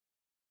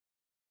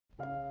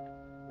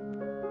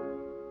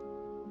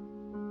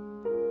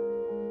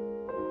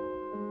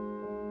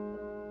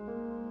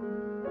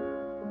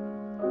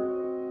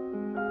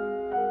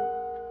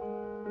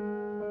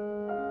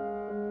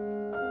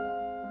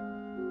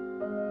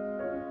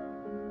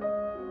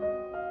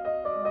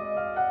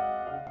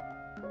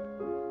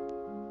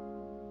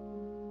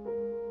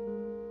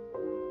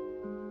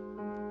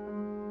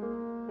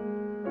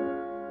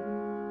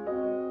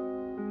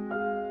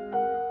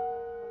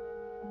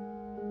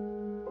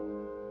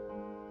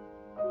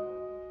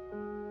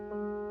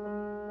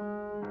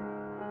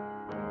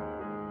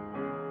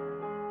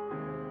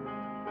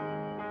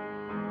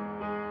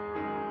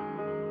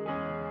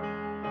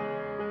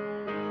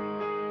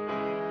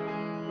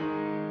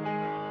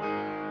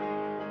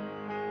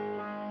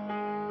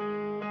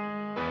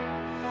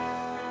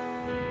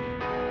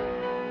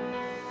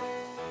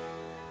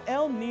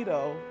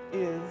Nido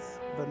is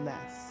the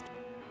nest.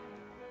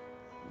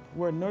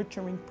 We're a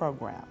nurturing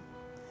program,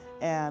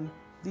 and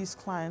these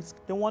clients,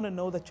 they want to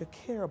know that you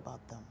care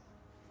about them.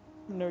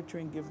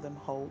 Nurturing gives them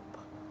hope,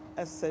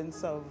 a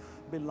sense of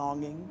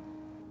belonging.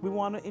 We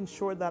want to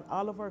ensure that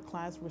all of our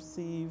clients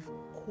receive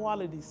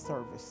quality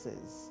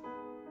services.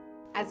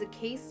 As a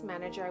case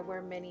manager, I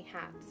wear many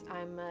hats.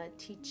 I'm a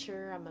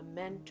teacher, I'm a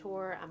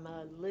mentor, I'm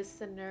a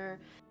listener.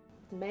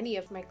 Many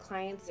of my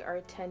clients are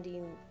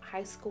attending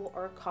high school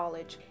or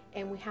college,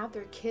 and we have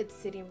their kids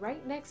sitting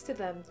right next to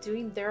them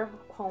doing their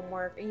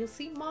homework, and you'll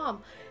see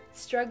mom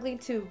struggling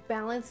to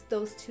balance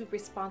those two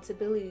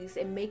responsibilities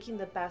and making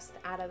the best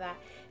out of that,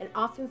 and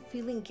often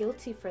feeling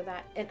guilty for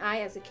that. And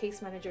I, as a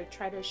case manager,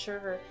 try to assure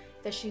her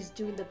that she's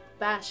doing the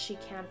best she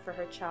can for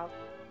her child.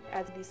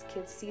 As these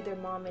kids see their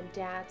mom and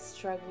dad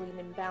struggling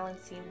and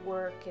balancing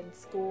work and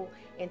school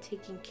and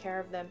taking care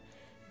of them,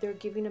 they're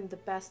giving them the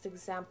best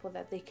example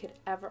that they could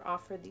ever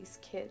offer these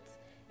kids.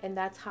 And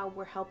that's how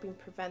we're helping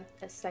prevent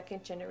a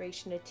second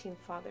generation of teen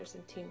fathers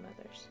and teen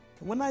mothers.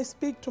 When I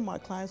speak to my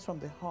clients from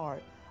the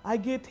heart, I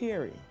get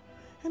teary.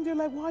 And they're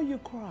like, why you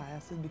cry? I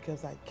said,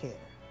 because I care.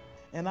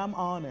 And I'm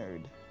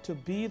honored to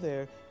be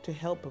there to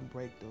help them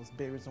break those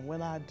barriers. And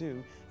when I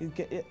do,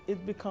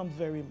 it becomes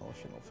very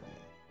emotional for me.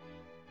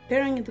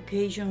 Parent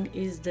education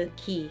is the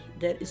key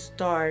that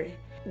starts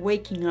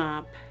waking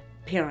up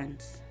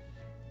parents.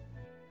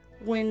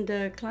 When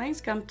the clients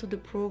come to the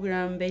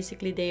program,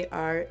 basically they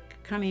are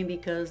coming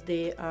because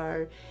they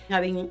are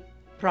having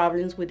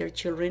problems with their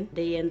children.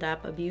 They end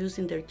up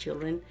abusing their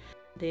children.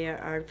 They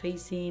are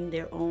facing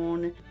their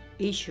own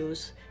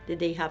issues that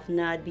they have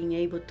not been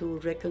able to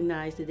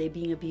recognize that they're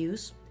being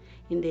abused,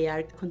 and they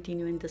are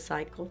continuing the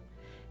cycle.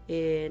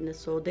 And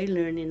so they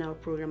learn in our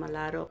program a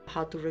lot of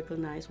how to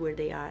recognize where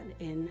they are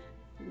and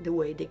the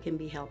way they can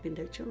be helping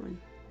their children.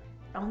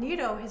 El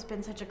Nido has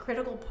been such a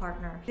critical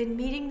partner, been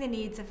meeting the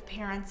needs of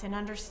parents and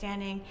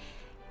understanding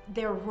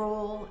their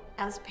role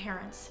as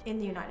parents in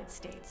the United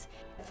States.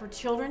 For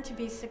children to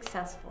be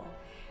successful,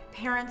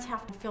 parents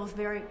have to feel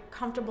very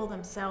comfortable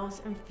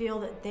themselves and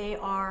feel that they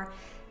are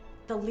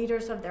the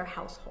leaders of their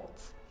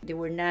households. They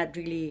were not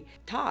really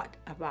taught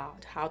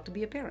about how to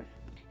be a parent.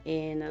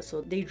 And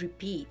so they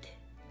repeat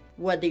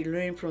what they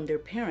learn from their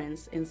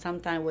parents, and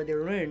sometimes what they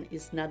learn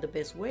is not the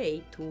best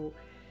way to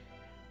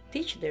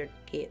teach their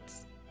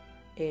kids.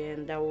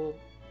 And that will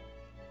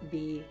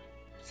be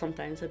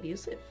sometimes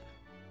abusive.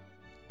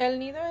 El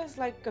Nido is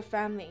like a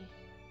family.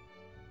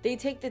 They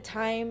take the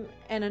time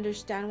and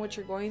understand what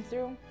you're going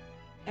through.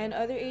 And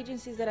other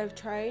agencies that I've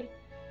tried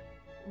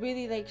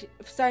really like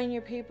sign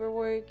your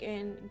paperwork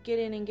and get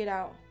in and get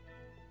out.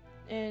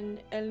 And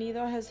El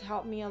Nido has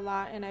helped me a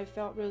lot, and I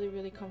felt really,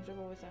 really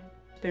comfortable with them.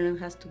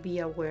 Parents has to be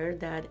aware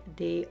that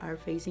they are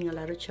facing a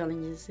lot of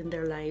challenges in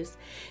their lives.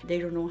 They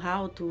don't know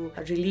how to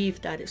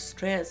relieve that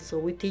stress, so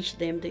we teach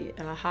them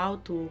how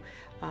to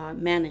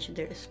manage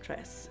their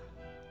stress.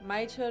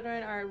 My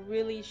children are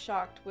really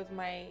shocked with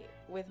my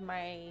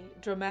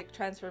dramatic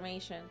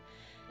transformation,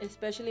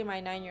 especially my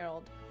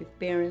 9-year-old. If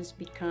parents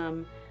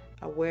become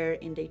aware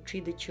and they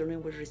treat the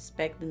children with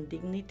respect and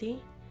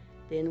dignity,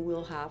 then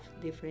we'll have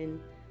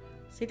different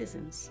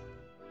citizens.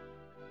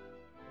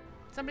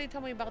 Somebody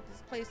told me about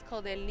this place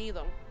called El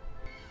Nido,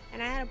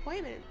 and I had an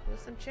appointment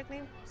with some chick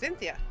named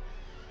Cynthia.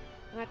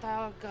 And I thought,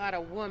 oh God, a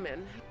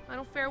woman. I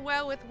don't fare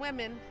well with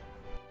women.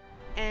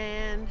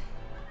 And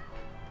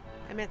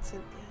I met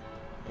Cynthia.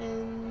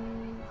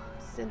 And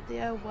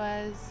Cynthia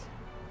was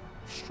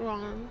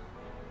strong.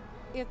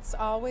 It's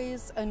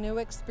always a new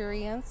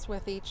experience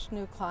with each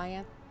new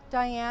client.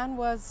 Diane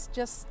was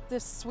just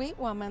this sweet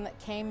woman that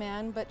came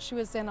in, but she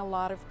was in a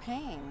lot of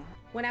pain.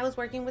 When I was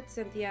working with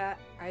Cynthia,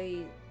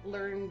 I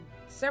learned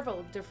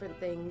several different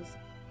things.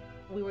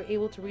 We were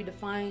able to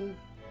redefine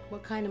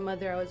what kind of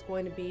mother I was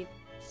going to be.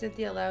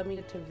 Cynthia allowed me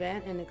to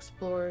vent and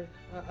explore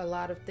a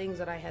lot of things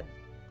that I had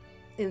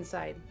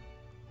inside,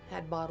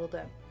 had bottled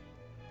up.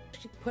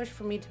 She pushed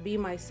for me to be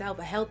myself,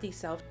 a healthy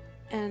self.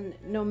 And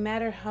no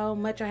matter how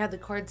much I had the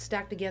cards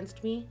stacked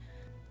against me,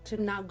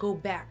 to not go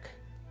back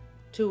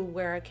to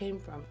where I came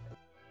from.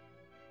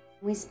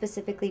 We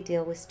specifically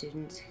deal with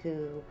students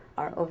who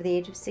are over the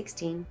age of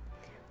 16,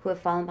 who have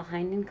fallen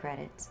behind in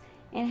credits,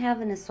 and have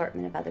an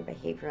assortment of other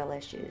behavioral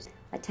issues.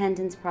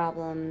 Attendance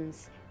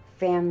problems,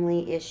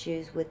 family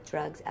issues with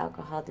drugs,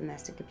 alcohol,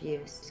 domestic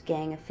abuse,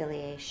 gang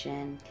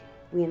affiliation.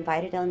 We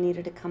invited El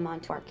Nido to come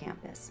onto our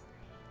campus.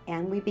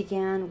 And we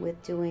began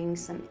with doing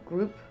some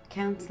group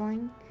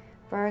counseling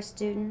for our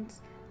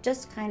students,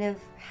 just kind of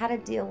how to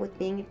deal with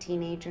being a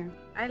teenager.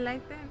 I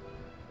liked it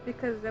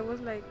because it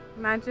was like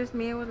not just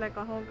me, it was like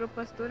a whole group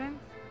of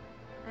students.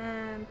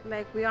 And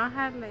like we all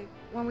had like,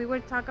 when we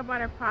would talk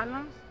about our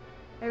problems,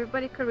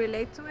 everybody could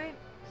relate to it.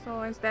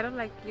 So instead of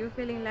like you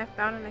feeling left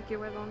out and like you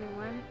were the only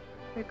one,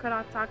 we could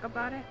all talk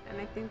about it, and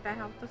I think that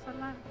helped us a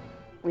lot.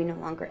 We no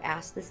longer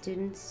ask the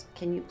students,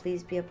 can you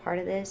please be a part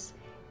of this?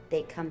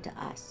 They come to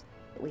us.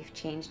 We've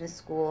changed the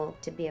school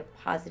to be a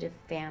positive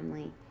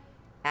family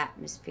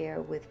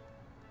atmosphere with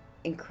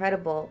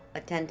incredible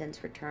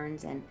attendance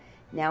returns and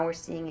Now we're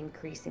seeing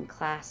increase in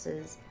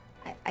classes.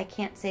 I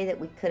can't say that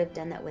we could have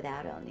done that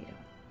without El Nido.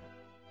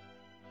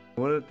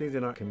 One of the things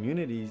in our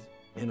communities,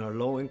 in our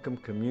low-income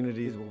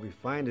communities, what we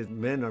find is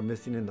men are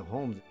missing in the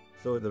homes.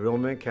 So the Real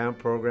Men Camp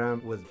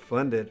program was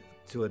funded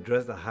to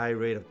address the high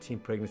rate of teen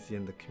pregnancy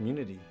in the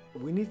community.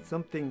 We need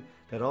something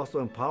that also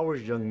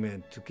empowers young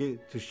men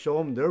to show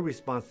them their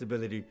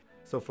responsibility.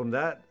 So from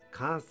that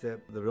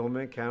concept, the Real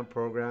Men Camp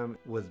program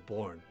was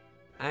born.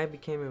 I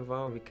became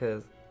involved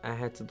because I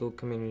had to do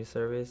community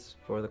service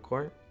for the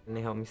court, and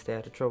they helped me stay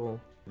out of trouble.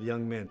 The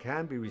young men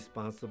can be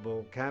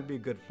responsible, can be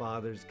good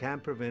fathers, can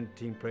prevent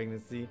teen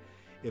pregnancy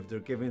if they're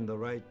given the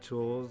right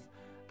tools,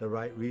 the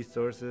right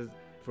resources.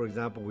 For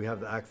example, we have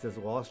the Access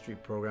Wall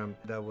Street program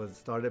that was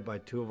started by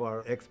two of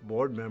our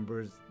ex-board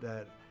members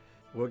that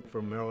worked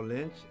for Merrill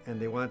Lynch, and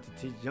they wanted to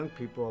teach young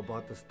people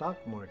about the stock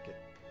market.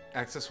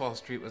 Access Wall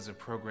Street was a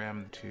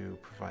program to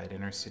provide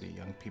inner-city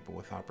young people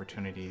with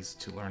opportunities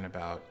to learn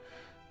about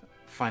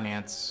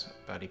finance,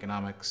 about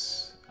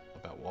economics,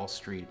 about Wall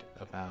Street,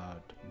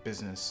 about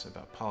business,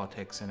 about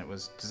politics, and it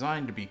was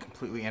designed to be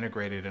completely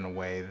integrated in a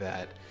way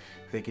that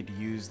they could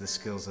use the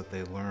skills that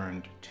they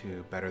learned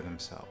to better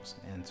themselves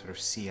and sort of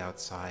see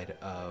outside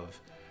of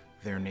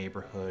their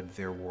neighborhood,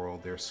 their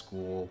world, their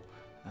school,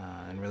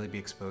 and really be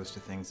exposed to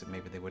things that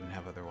maybe they wouldn't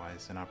have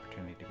otherwise an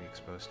opportunity to be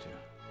exposed to.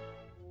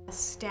 The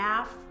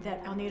staff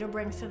that El Nido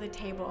brings to the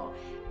table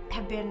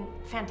have been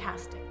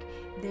fantastic.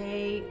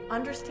 They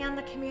understand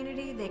the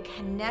community, they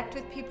connect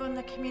with people in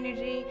the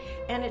community,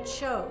 and it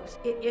shows.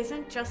 It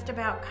isn't just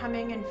about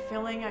coming and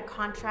filling a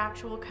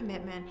contractual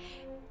commitment.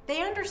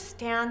 They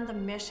understand the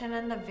mission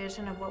and the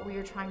vision of what we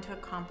are trying to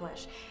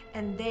accomplish,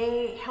 and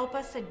they help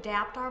us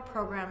adapt our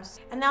programs,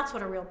 and that's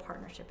what a real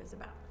partnership is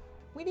about.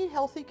 We need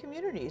healthy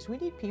communities. We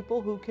need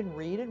people who can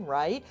read and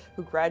write,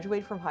 who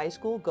graduate from high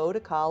school, go to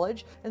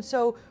college. And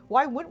so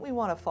why wouldn't we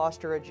want to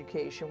foster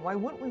education? Why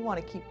wouldn't we want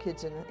to keep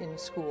kids in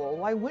school?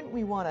 Why wouldn't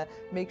we want to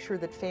make sure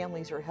that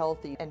families are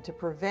healthy and to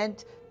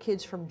prevent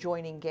kids from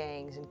joining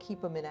gangs and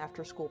keep them in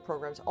after-school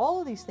programs? All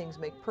of these things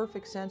make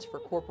perfect sense for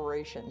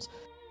corporations.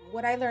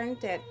 What I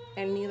learned at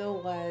El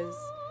Nido was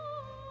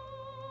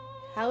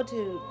how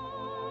to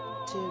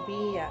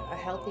be a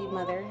healthy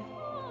mother,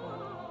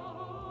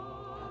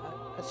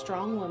 a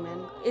strong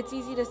woman. It's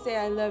easy to say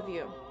I love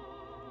you,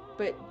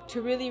 but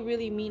to really,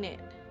 really mean it,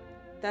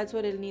 that's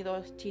what El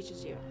Nido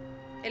teaches you.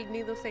 El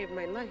Nido saved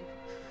my life.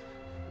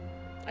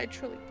 I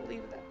truly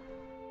believe that.